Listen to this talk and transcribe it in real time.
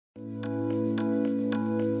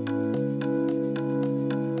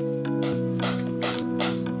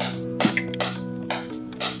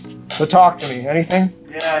So talk to me. Anything?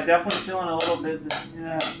 Yeah, definitely feeling a little bit.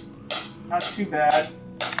 Yeah, not too bad.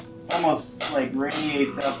 Almost like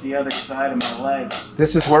radiates out the other side of my leg.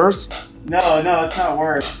 This is worse? No, it's not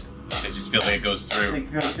worse. It just feels like it goes through. It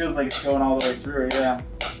feels like it's going all the way through. Yeah.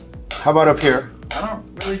 How about up here? I don't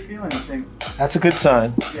really feel anything. That's a good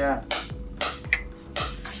sign. Yeah.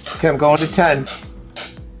 Okay, I'm going to 10.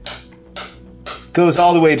 Goes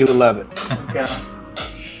all the way to 11. Okay.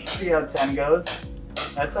 See how 10 goes.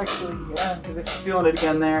 That's actually, yeah, just feeling it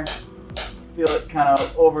again there. Feel it kind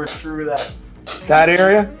of over through that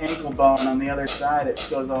area? Ankle bone on the other side. It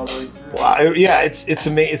goes all the way through. Wow, yeah, it's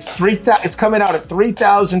amazing. It's 3,000. It's coming out at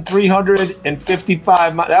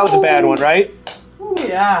 3,355. That was a bad one, right? Ooh,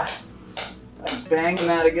 yeah. Like banging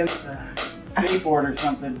that against a skateboard or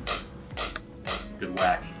something. Good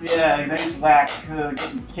whack. Yeah, nice whack.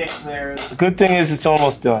 Getting kicked there. The good thing is it's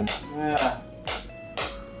almost done. Yeah.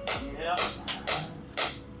 Yep.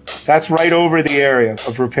 That's right over the area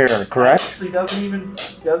of repair, correct? Actually, doesn't even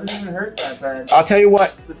hurt that bad. I'll tell you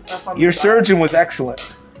what. The stuff on Your the surgeon was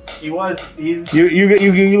excellent. He was. He's.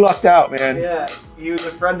 You lucked out, man. Yeah, he was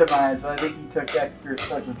a friend of mine, so I think he took extra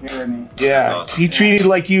special care of me. Yeah, awesome. he treated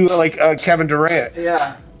like you, like Kevin Durant.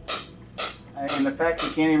 Yeah. I mean, the fact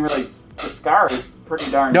he can't even really, the scar is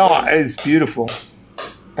pretty darn No, good. it's beautiful.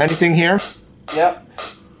 Anything here? Yep.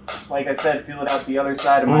 Like I said, feel it out the other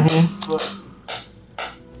side of my foot.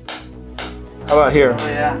 How about here? Oh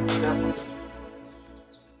yeah, definitely.